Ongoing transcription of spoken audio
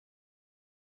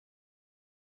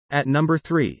At number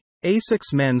 3.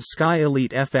 ASICS Men's Sky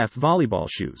Elite FF Volleyball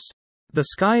Shoes. The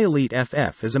Sky Elite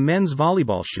FF is a men's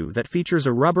volleyball shoe that features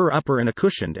a rubber upper and a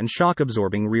cushioned and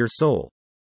shock-absorbing rear sole.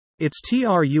 Its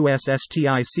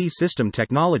TRUSSTIC system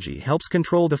technology helps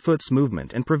control the foot's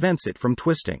movement and prevents it from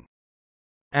twisting.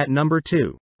 At number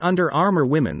 2. Under Armour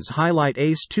Women's Highlight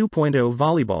Ace 2.0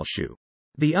 Volleyball Shoe.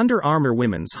 The Under Armour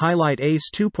Women's Highlight Ace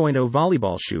 2.0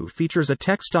 Volleyball Shoe features a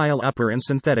textile upper and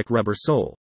synthetic rubber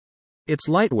sole. It's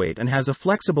lightweight and has a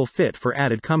flexible fit for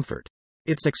added comfort.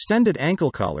 Its extended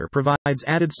ankle collar provides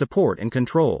added support and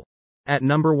control. At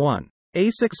number 1.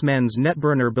 ASICS Men's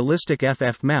Netburner Ballistic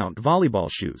FF Mount Volleyball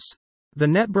Shoes. The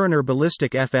Netburner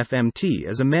Ballistic FFMT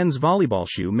is a men's volleyball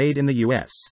shoe made in the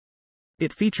US.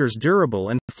 It features durable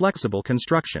and flexible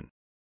construction.